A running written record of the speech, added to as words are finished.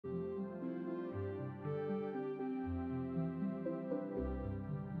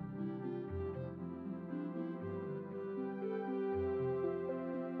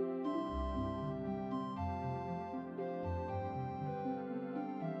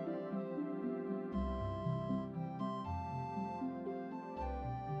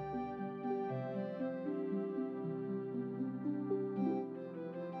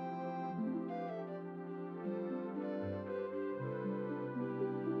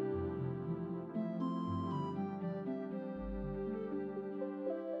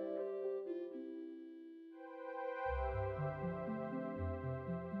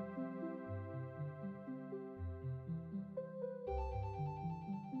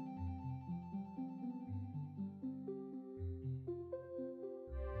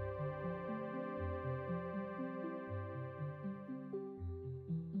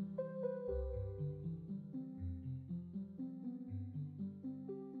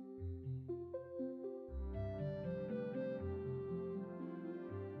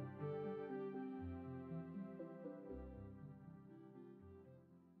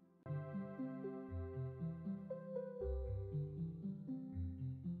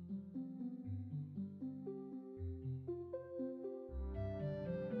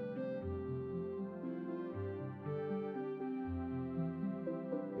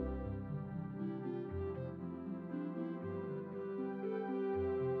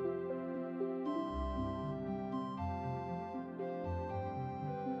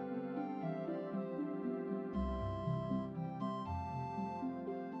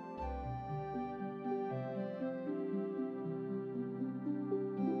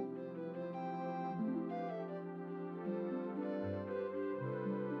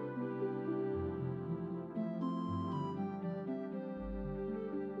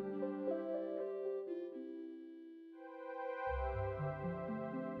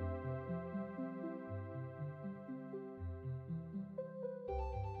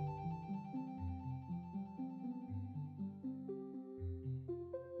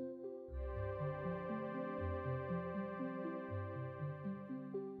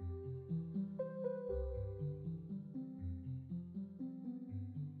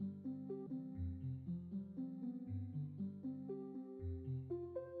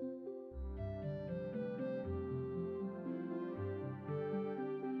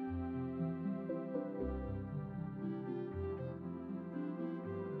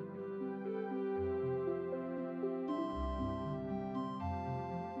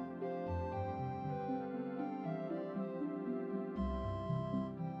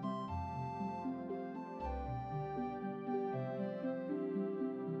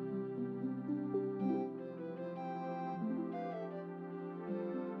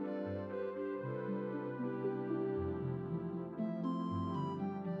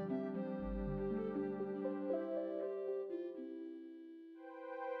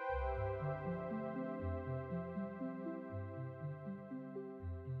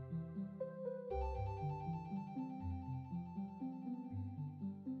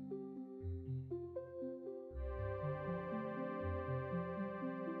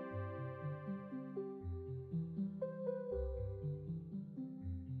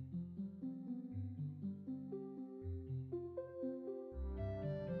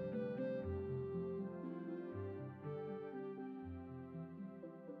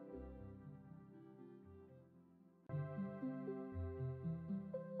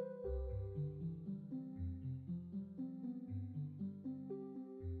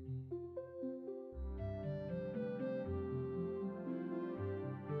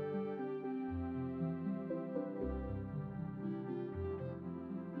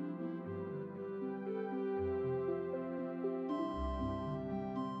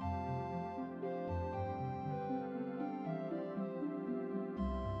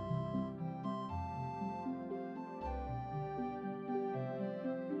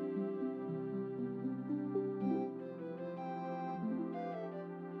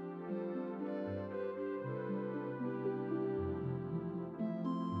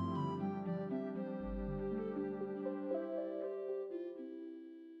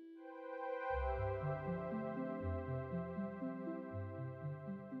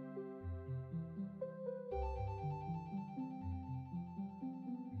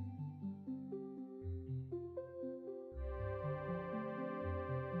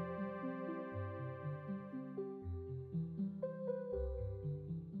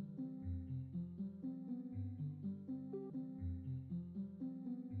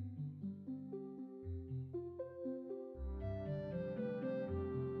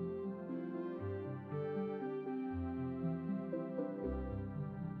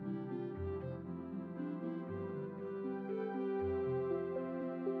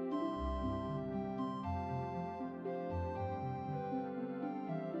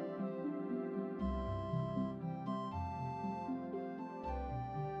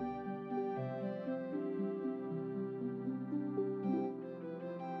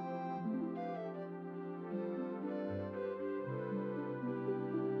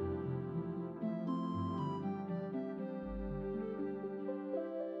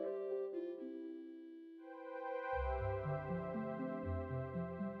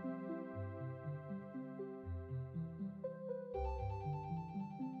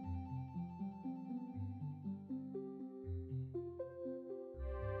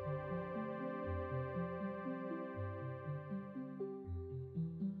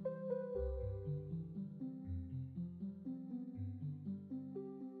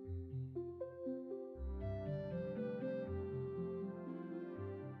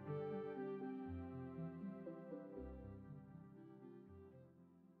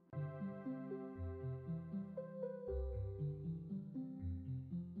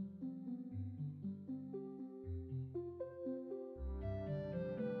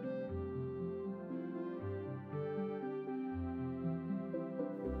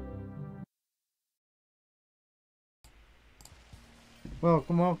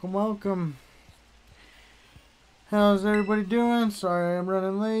Welcome, welcome, welcome. How's everybody doing? Sorry I'm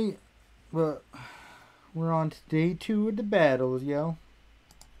running late, but we're on to day 2 of the battles, yo.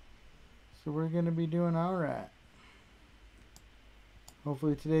 So we're going to be doing alright.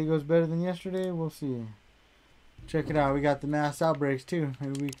 Hopefully today goes better than yesterday. We'll see. Check it out. We got the mass outbreaks too.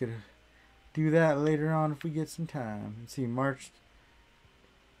 Maybe we could do that later on if we get some time. Let's see, until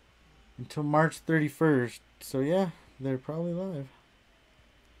March 31st. So yeah, they're probably live.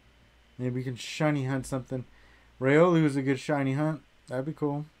 Maybe we can shiny hunt something. Riolu is a good shiny hunt. That'd be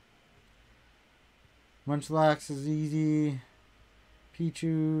cool. Munchlax is easy.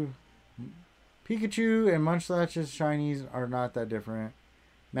 Pikachu and Munchlax's shinies are not that different.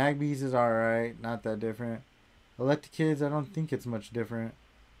 Magby's is alright, not that different. Electrokids, I don't think it's much different.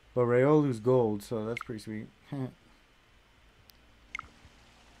 But Riolu's gold, so that's pretty sweet.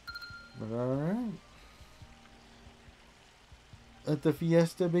 But alright. Let the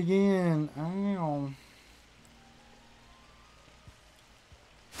fiesta begin. Ow.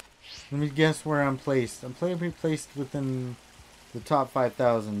 Let me guess where I'm placed. I'm probably placed within the top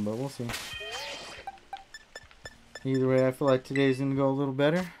 5,000, but we'll see. Either way, I feel like today's going to go a little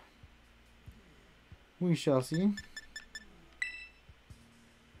better. We shall see.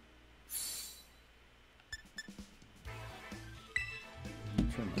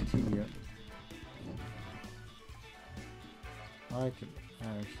 Turn my TV up. I could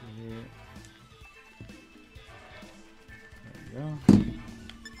actually hear it. There we go.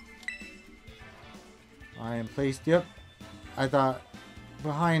 I am placed, yep. I thought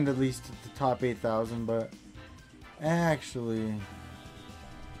behind at least the top 8,000, but actually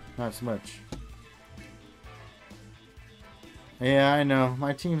not so much. Yeah, I know.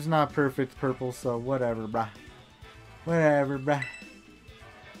 My team's not perfect purple, so whatever, bruh. Whatever, bruh.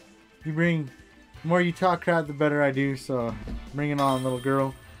 You bring... The more you talk crap, the better I do, so bring it on, little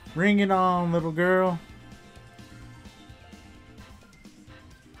girl. Bring it on, little girl.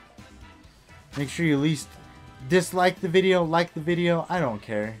 Make sure you at least dislike the video, like the video. I don't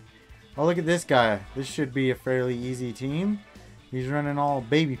care. Oh, look at this guy. This should be a fairly easy team. He's running all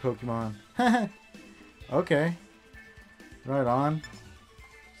baby Pokemon. Okay. Right on.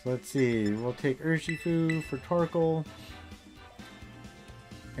 So let's see. We'll take Urshifu for Torkoal.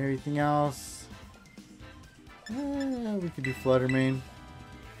 Everything else. We could do Flutter main.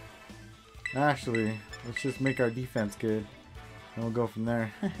 Actually, let's just make our defense good. And we'll go from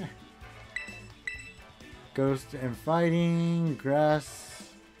there. Ghost and Fighting. Grass.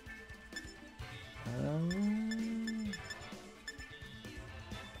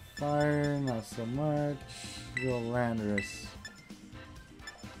 Fire, not so much. Little Landorus.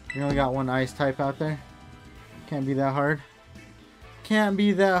 We only got one ice type out there. Can't be that hard. Can't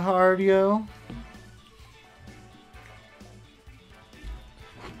be that hard, yo.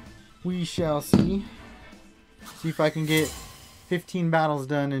 We shall see. See if I can get 15 battles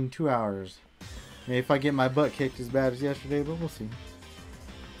done in 2 hours. Maybe if I get my butt kicked as bad as yesterday, but we'll see.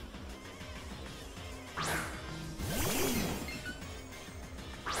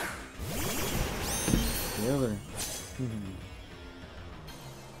 Killer.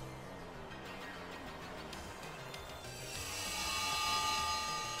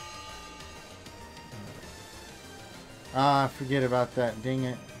 Ah, forget about that. Dang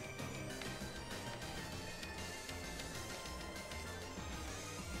it.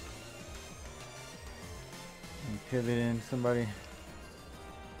 Pivot in somebody.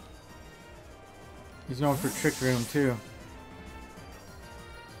 He's going for Trick Room too.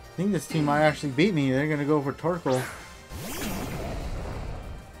 I think this team might actually beat me. They're gonna go for Torkoal.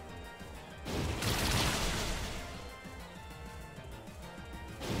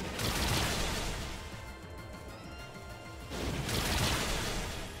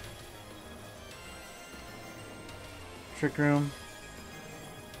 Trick Room.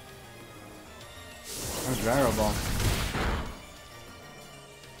 Gyro Ball.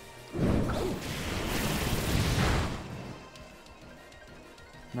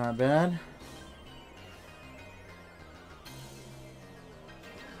 Not bad.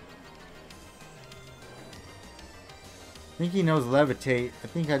 I think he knows Levitate. I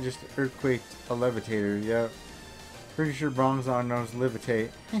think I just Earthquaked a Levitator. Yep. Pretty sure Bronzong knows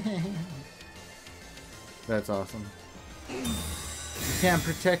Levitate. That's awesome. You can't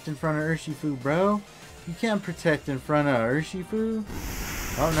protect in front of Urshifu, bro. You can't protect in front of Urshifu.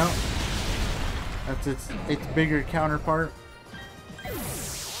 Oh no. That's its bigger counterpart.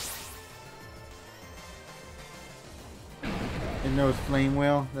 It knows Flame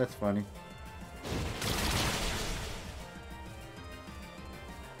Whale. That's funny.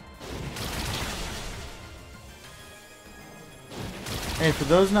 Hey, for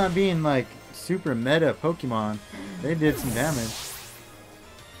those not being like super meta Pokemon, they did some damage.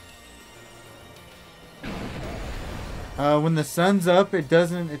 When the sun's up, it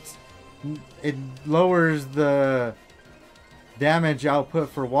lowers the damage output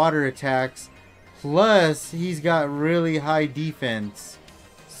for water attacks. Plus, he's got really high defense.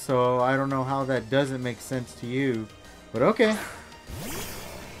 So I don't know how that doesn't make sense to you. But okay.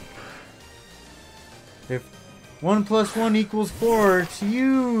 If 1 + 1 = 4 to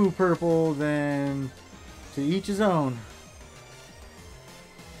you, Purple, then to each his own.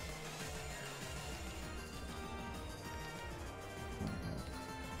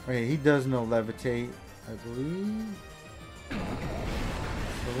 Wait, he does know Levitate, I believe. So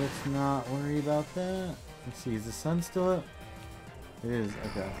let's not worry about that. Let's see, is the sun still up? It is,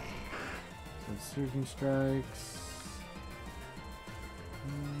 okay. So Surging Strikes.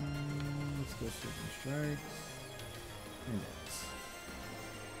 Let's go Surging Strikes.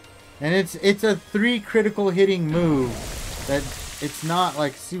 And it's a 3 critical hitting move. That it's not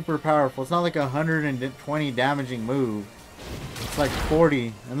like super powerful. It's not like a 120 damaging move. It's like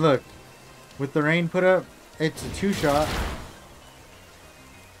 40. And look, with the rain put up, it's a 2-shot.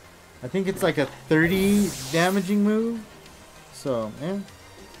 I think it's like a 30 damaging move. So, yeah.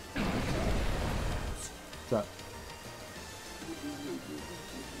 What's up?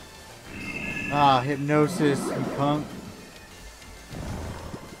 Ah, Hypnosis, you punk.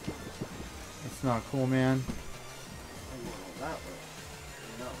 That's not cool, man.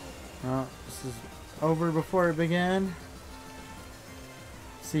 Oh, this is over before it began.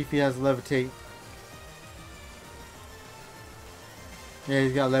 See if he has Levitate. Yeah,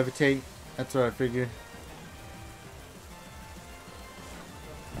 he's got Levitate. That's what I figured.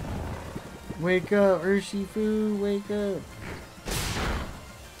 Wake up, Urshifu, wake up.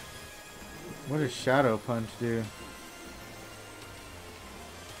 What does Shadow Punch do?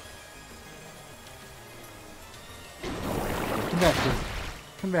 Come back here.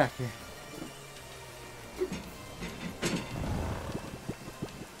 Come back here.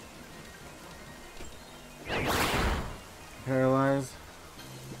 Paralyze.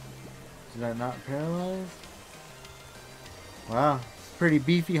 Did I not paralyze? Wow, it's a pretty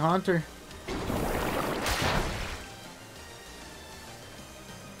beefy Haunter.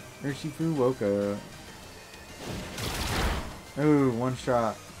 Urshifu woke up. Ooh,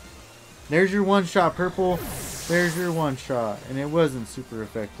 1-shot. There's your 1-shot, Purple. There's your 1-shot. And it wasn't super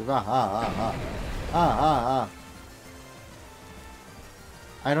effective. Ah, ah, ah, ah. Ah, ah, ah.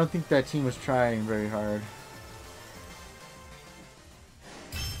 I don't think that team was trying very hard.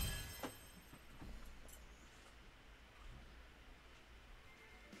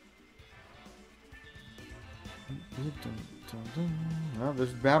 Well,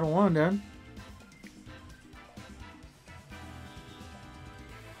 there's battle 1 done.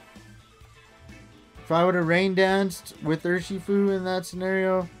 If I would have rain danced with Urshifu in that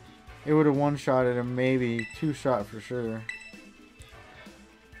scenario, it would have 1-shotted him, maybe 2-shot for sure.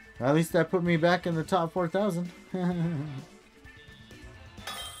 Well, at least that put me back in the top 4,000.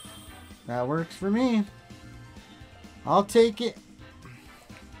 That works for me. I'll take it.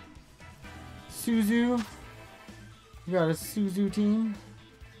 Suzu. We got a Suzu team.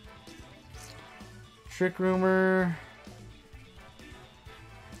 Trick Rumor.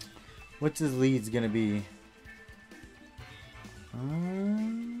 What's his leads gonna be?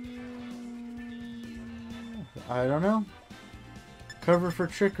 I don't know. Cover for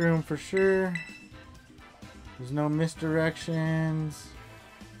Trick Room for sure. There's no misdirections.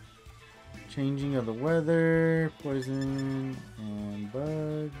 Changing of the weather. Poison and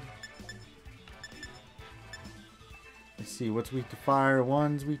bug. Let's see, what's weak to fire?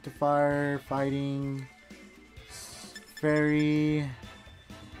 1's weak to fire. Fighting. Fairy.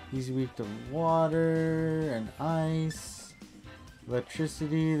 He's weak to water and ice.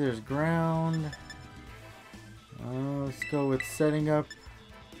 Electricity, there's ground. Let's go with setting up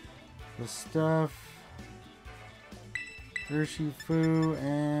the stuff. Urshifu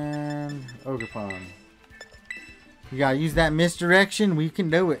and Ogerpon. You gotta use that misdirection. We can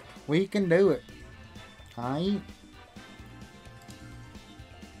do it. We can do it. Aight.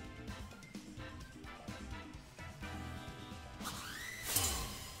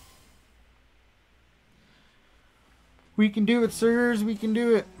 We can do it, sirs. We can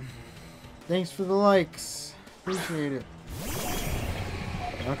do it. Thanks for the likes. Appreciate it.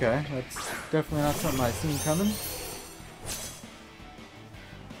 Okay, that's definitely not something I've seen coming.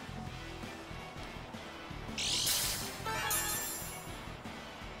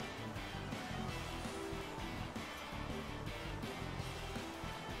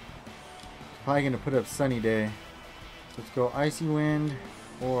 Probably gonna put up Sunny Day. Let's go Icy Wind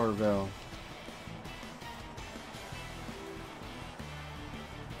or Veil.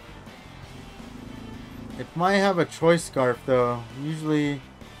 It might have a choice scarf though. Usually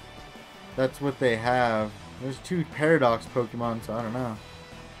that's what they have. There's 2 Paradox Pokemon, so I don't know.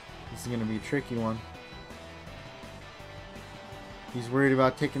 This is going to be a tricky one. He's worried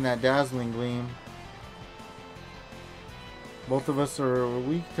about taking that Dazzling Gleam. Both of us are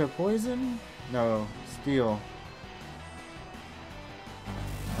weak to poison? No, steel.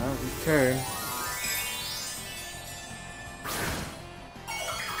 Well, his turn.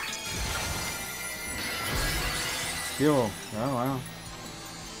 Steel. Oh, wow.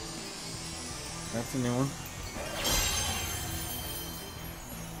 That's a new one.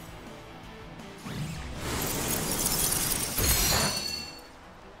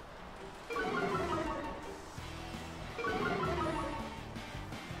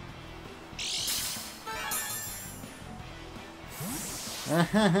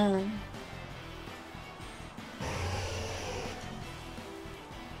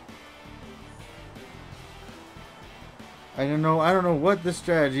 I don't know what the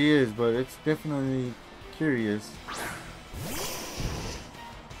strategy is, but it's definitely curious.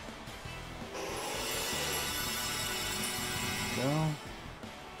 Go.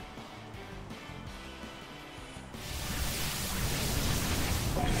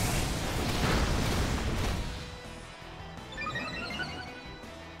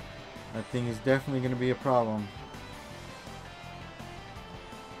 That thing is definitely going to be a problem.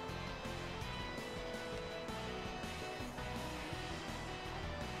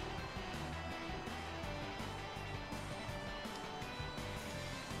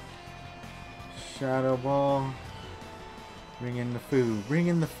 Shadow Ball. Bring in the food. Bring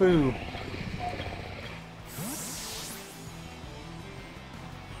in the food.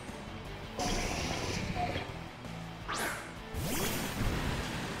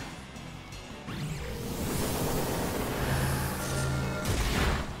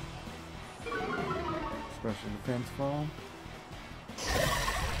 Special defense fall.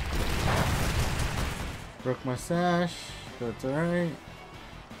 Broke my Sash, but it's alright.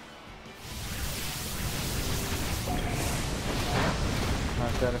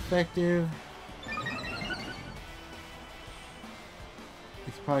 Not that effective.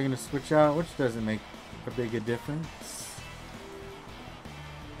 He's probably going to switch out, which doesn't make a big a difference.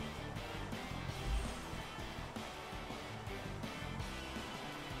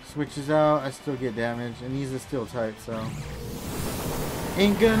 Switches out, I still get damage, and he's a steel type, so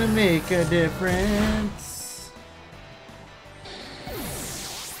ain't gonna make a difference.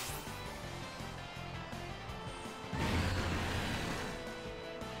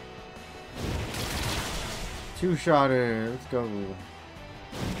 Two-shotter, let's go.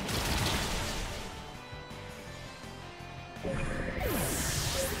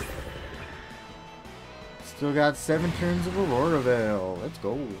 Still got 7 turns of Aurora Veil. Let's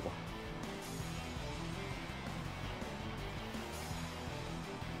go.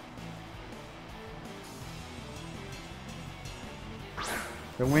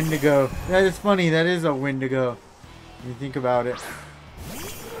 The Wendigo. That is funny. That is a Wendigo. When you think about it.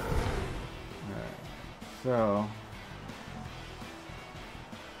 Alright. So.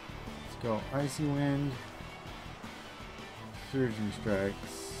 Let's go. Icy Wind. Surgery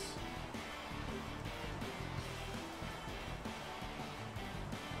Strikes.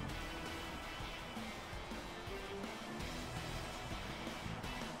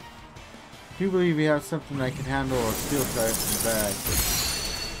 I do believe we have something that can handle a steel type in the bag.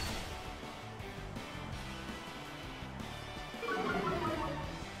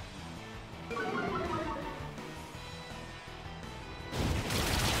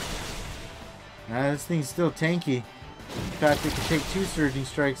 Nah, this thing's still tanky. The fact it can take 2 surging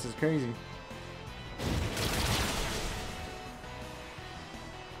strikes is crazy.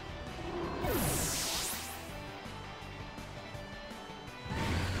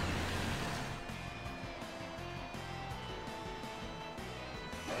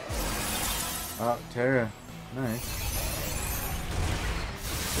 Oh, Tera. Nice.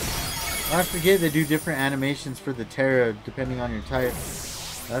 I forget they do different animations for the Tera depending on your type.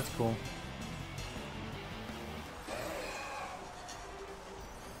 That's cool.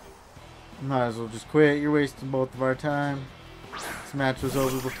 Might as well just quit. You're wasting both of our time. This match was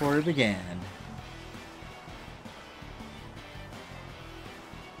over before it began.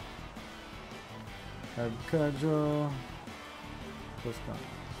 Have Cudgel. Let's go.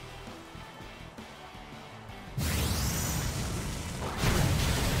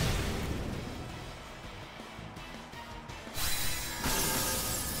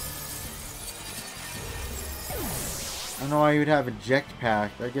 know why you would have eject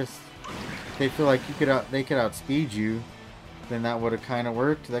pack. I guess if they feel like they could outspeed you, then that would have kind of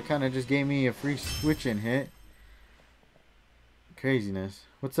worked. That kind of just gave me a free switch-in hit. Craziness.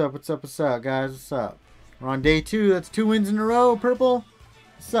 What's up? What's up? What's up, guys? What's up? We're on day 2. That's 2 wins in a row, Purple.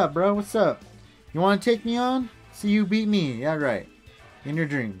 What's up, bro? What's up? You want to take me on? See you beat me. Yeah, right. In your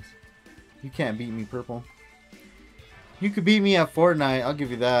dreams. You can't beat me, Purple. You could beat me at Fortnite. I'll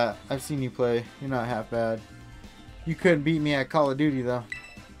give you that. I've seen you play. You're not half bad. You couldn't beat me at Call of Duty, though.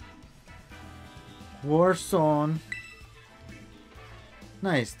 Warzone.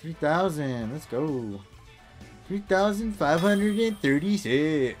 Nice. 3,000. Let's go.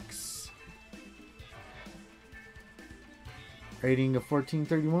 3,536. Rating of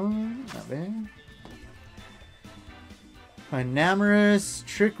 1431. Not bad. Enamorous.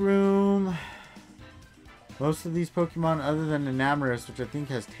 Trick Room. Most of these Pokemon, other than Enamorous, which I think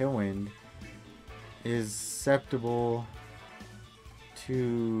has Tailwind, is susceptible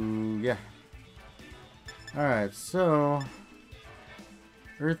to... yeah. Alright, so...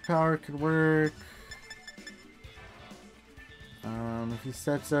 Earth Power could work. If he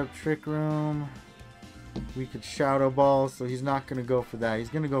sets up Trick Room, we could Shadow Ball, so he's not going to go for that. He's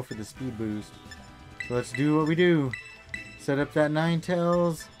going to go for the speed boost. So let's do what we do. Set up that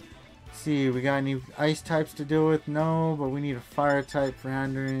Ninetales. See, we got any ice types to deal with? No, but we need a fire type for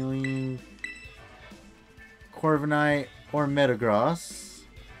handling Corviknight or Metagross.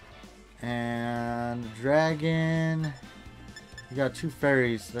 And Dragon. We got 2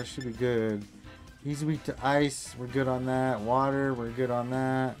 fairies, so that should be good. He's weak to ice, we're good on that. Water, we're good on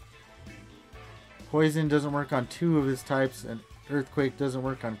that. Poison doesn't work on 2 of his types, and Earthquake doesn't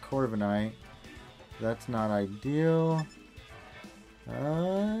work on Corviknight. That's not ideal.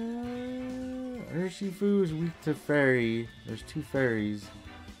 Urshifu is weak to Fairy. There's 2 fairies.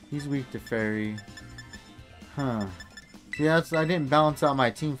 He's weak to Fairy. Huh. See, I didn't balance out my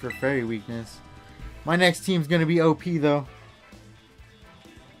team for Fairy weakness. My next team's gonna be OP though.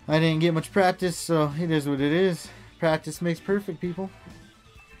 I didn't get much practice, so it is what it is. Practice makes perfect, people.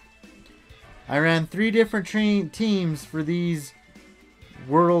 I ran 3 different teams for these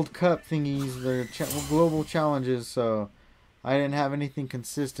World Cup thingies, the global challenges, so I didn't have anything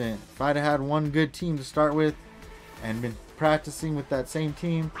consistent. If I'd have had one good team to start with and been practicing with that same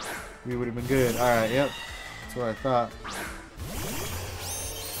team, we would have been good. Alright, yep. That's what I thought.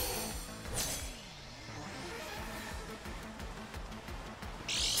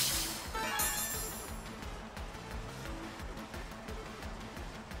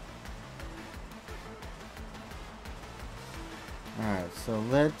 Alright, so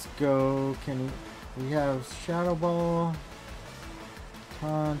let's go. Can we have Shadow Ball?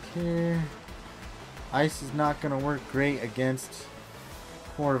 Taunt here. Ice is not going to work great against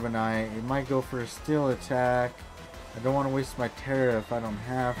Corviknight. It might go for a Steel attack. I don't want to waste my Tera if I don't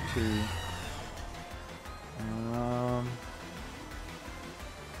have to.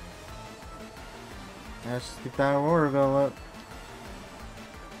 Let's just get that Aurora up.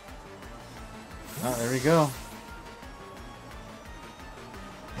 Oh, there we go.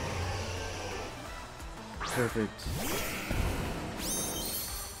 Perfect.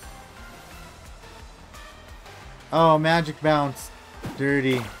 Oh, Magic Bounce.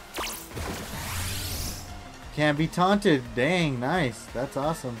 Dirty. Can't be taunted. Dang, nice. That's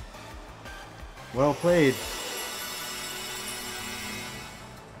awesome. Well played.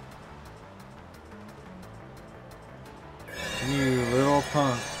 You little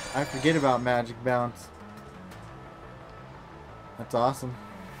punk. I forget about Magic Bounce. That's awesome.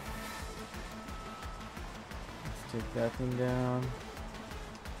 Let's take that thing down.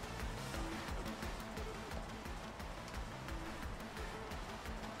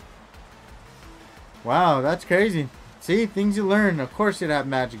 Wow, that's crazy. See, things you learn. Of course it'd have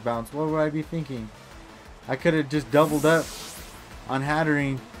Magic Bounce. What would I be thinking? I could have just doubled up on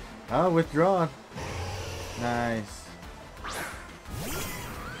Hattering. Oh, withdraw. Nice.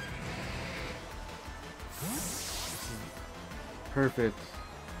 Perfect.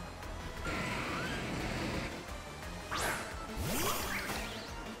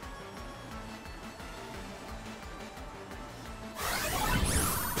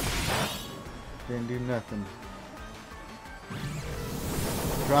 Didn't do nothing.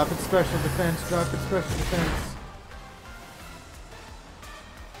 Drop its special defense. Drop its special defense.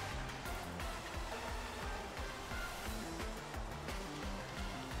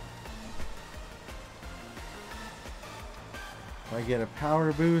 If I get a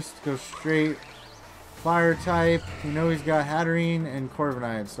power boost, go straight fire type. You know he's got Hatterene and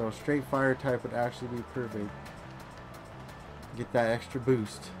Corviknight, so straight fire type would actually be perfect. Get that extra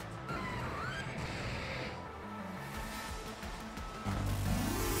boost.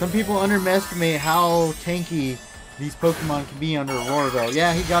 Some people underestimate how tanky these Pokemon can be under Aurora Bell.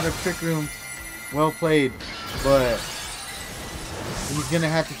 Yeah, he got a Trick Room. Well played. But he's going to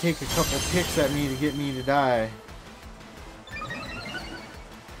have to take a couple picks at me to get me to die.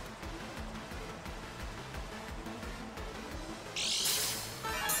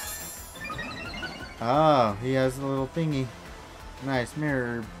 Oh, he has a little thingy. Nice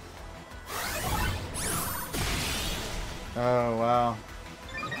mirror. Oh, wow.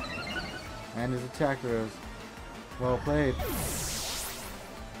 And his attack rose. Well played.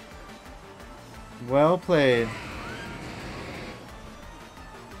 Well played.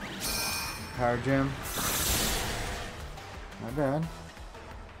 Power Gem. Not bad.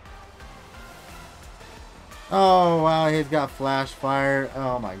 Oh, wow, he's got Flash Fire.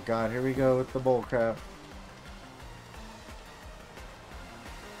 Oh my god, here we go with the bull crap.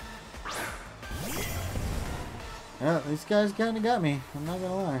 Yeah, these guys kind of got me. I'm not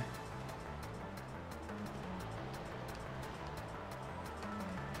gonna lie.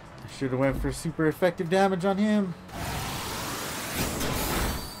 I should have went for super effective damage on him.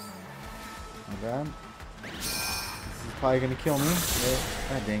 My god. This is probably gonna kill me.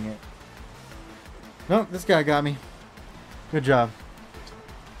 God dang it. Nope, this guy got me. Good job.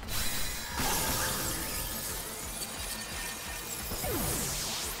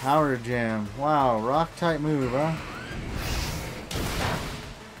 Power Gem. Wow, rock type move, huh?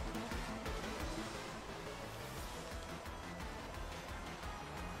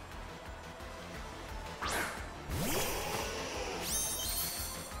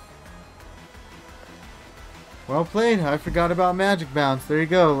 Well played. I forgot about Magic Bounce. There you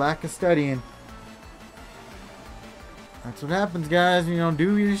go. Lack of studying. That's what happens, guys, when you don't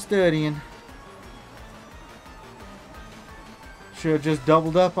do your studying. Should have just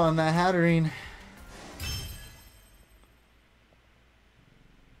doubled up on that Hatterene.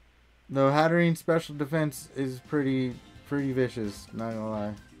 Though Hatterene's special defense is pretty vicious, not gonna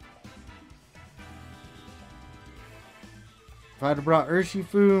lie. If I'd have brought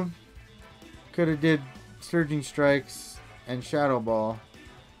Urshifu, could have did Surging Strikes and Shadow Ball.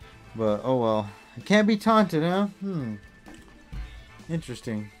 But oh well. It can't be taunted, huh?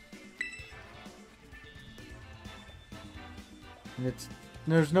 Interesting. And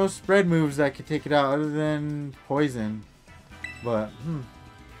there's no spread moves that could take it out other than poison. But I'm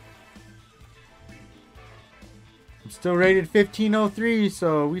still rated 1503,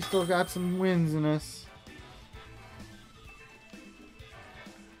 so we still got some wins in us.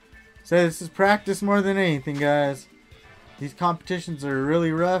 So this is practice more than anything, guys. These competitions are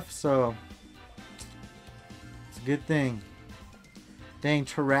really rough, so it's a good thing. Dang,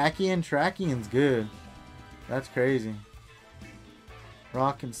 Terrakian's good. That's crazy.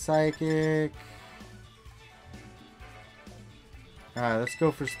 Rock and Psychic. Alright, let's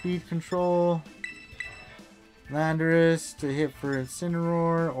go for speed control. Landorus to hit for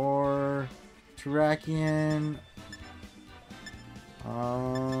Incineroar or Terrakian.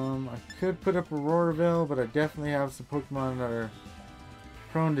 I could put up Aurora Veil, but I definitely have some Pokemon that are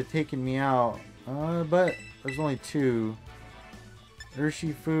prone to taking me out. But there's only two.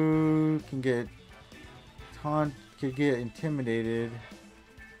 Urshifu can get intimidated.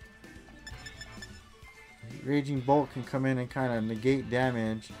 Raging Bolt can come in and kind of negate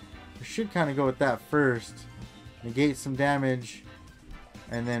damage. I should kind of go with that first. Negate some damage.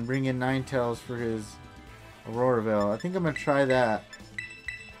 And then bring in Ninetales for his Aurora Veil. I think I'm going to try that.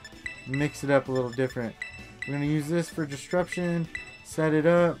 Mix it up a little different. We're going to use this for Disruption. Set it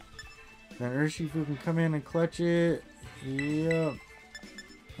up. Then Urshifu can come in and clutch it. Yep.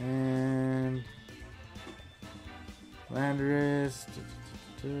 And Landorus.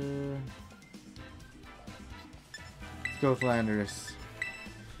 Let's go with Landorus.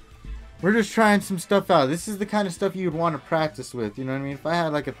 We're just trying some stuff out. This is the kind of stuff you would want to practice with. You know what I mean? If I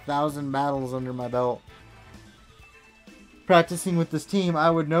had like 1,000 battles under my belt practicing with this team, I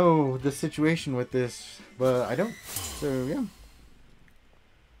would know the situation with this. But I don't. So, yeah.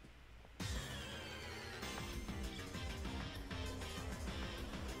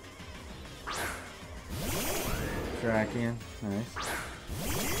 Terrakian. Nice.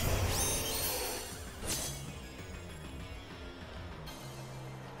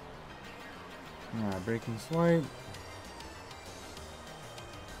 Alright, Breaking Swipe.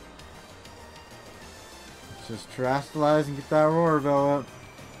 Let's just Terrastalize and get that Aurora Veil up.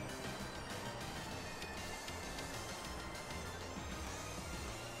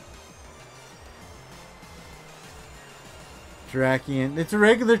 Terrakian. It's a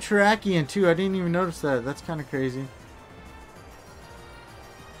regular Terrakian too. I didn't even notice that. That's kind of crazy.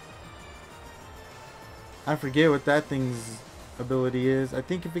 I forget what that thing's ability is. I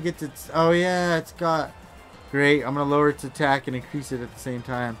think if it gets its... Oh yeah, it's got... Great, I'm going to lower its attack and increase it at the same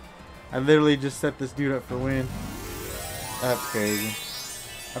time. I literally just set this dude up for win. That's crazy.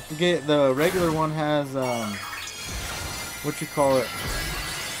 I forget, the regular one has, what you call it?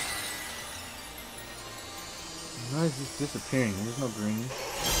 Why is this disappearing? There's no green.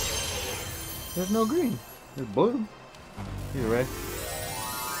 There's no green. There's blue. Either way.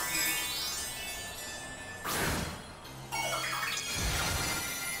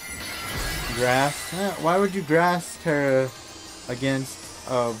 Grass? Why would you grass Tera against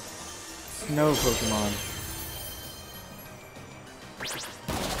a snow Pokemon?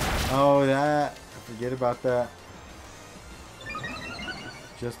 Oh, that. I forget about that.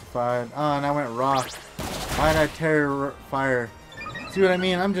 Justified. Oh, and I went rock. Why did I Tera fire? See what I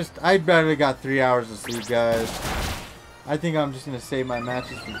mean? I barely got 3 hours of sleep, guys. I think I'm just going to save my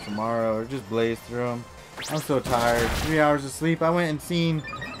matches for tomorrow or just blaze through them. I'm so tired. 3 hours of sleep. I went and seen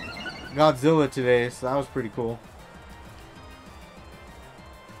Godzilla today, so that was pretty cool.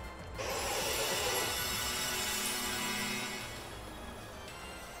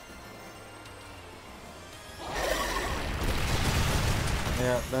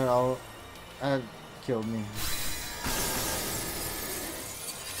 Yeah, that killed me.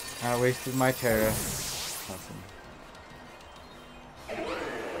 I wasted my Tera. Awesome.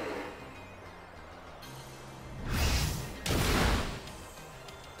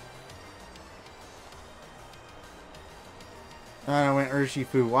 I went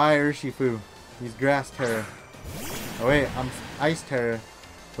Urshifu. Why Urshifu? He's grass Tera. Oh wait, I'm ice Tera,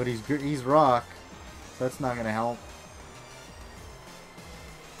 but he's rock. So that's not gonna help.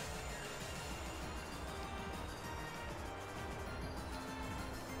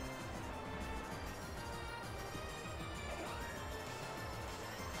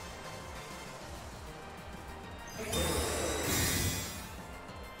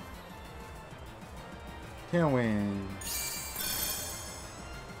 Tailwind.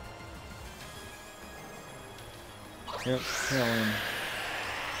 Yep, tailwind.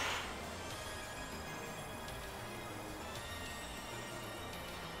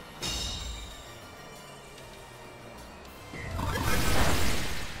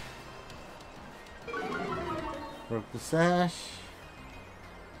 Broke the Sash.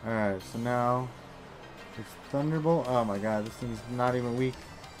 Alright, so now it's Thunderbolt. Oh my god, this thing's not even weak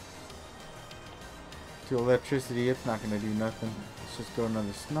to electricity. It's not going to do nothing. Let's just go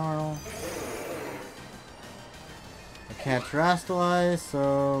another Snarl. I can't Terrastalize,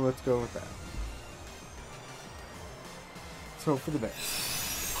 so let's go with that. Let's hope for the best.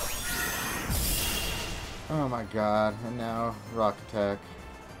 Oh my god, and now Rock Attack.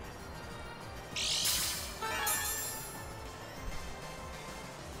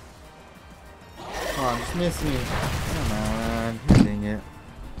 Come on, just miss me. Come on, dang it.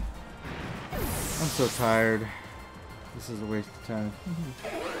 I'm so tired. This is a waste of time.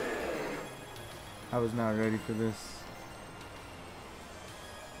 I was not ready for this.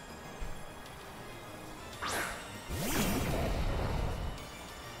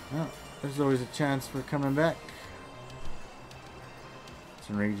 Well, there's always a chance for coming back.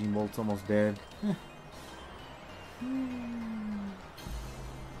 This Raging Bolt's almost dead.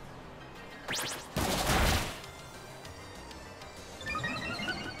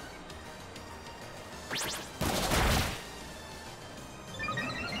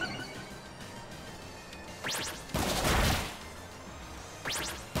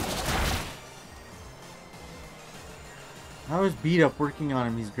 I was beat up working on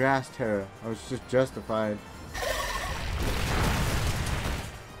him. He's grass Tera. I was just justified.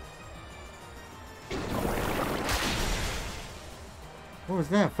 What was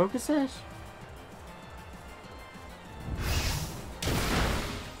that? Focus Sash?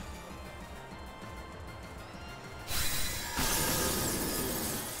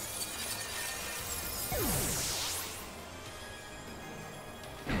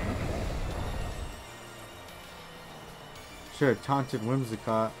 Sure, taunted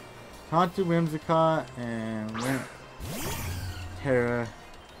Whimsicott. Taunted Whimsicott and went Tera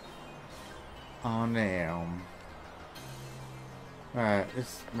on down. Alright,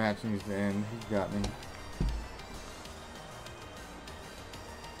 this match needs to end. He's got me.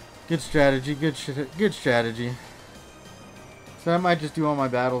 Good strategy, good strategy. So I might just do all my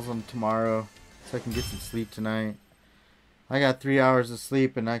battles on tomorrow so I can get some sleep tonight. I got 3 hours of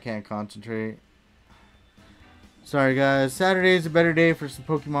sleep and I can't concentrate. Sorry guys, Saturday is a better day for some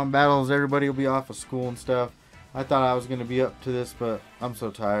Pokemon battles. Everybody will be off of school and stuff. I thought I was going to be up to this, but I'm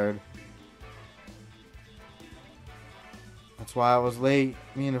so tired. That's why I was late.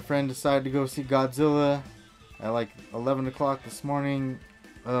 Me and a friend decided to go see Godzilla at like 11 o'clock this morning.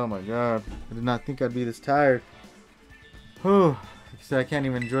 Oh my god. I did not think I'd be this tired. Whew. Like I said, I can't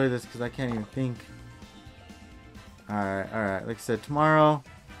even enjoy this because I can't even think. Alright, alright. Like I said, tomorrow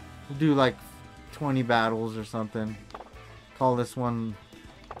we'll do like 20 battles or something. Call this one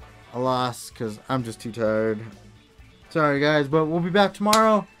a loss because I'm just too tired. Sorry guys, but we'll be back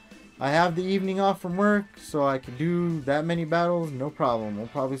tomorrow. I have the evening off from work, so I can do that many battles, no problem. We'll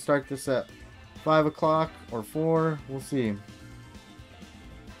probably start this at 5 o'clock or 4. We'll see.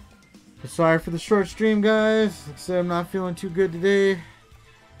 But sorry for the short stream, guys. Like I said, I'm not feeling too good today.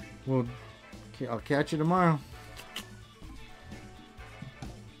 I'll catch you tomorrow.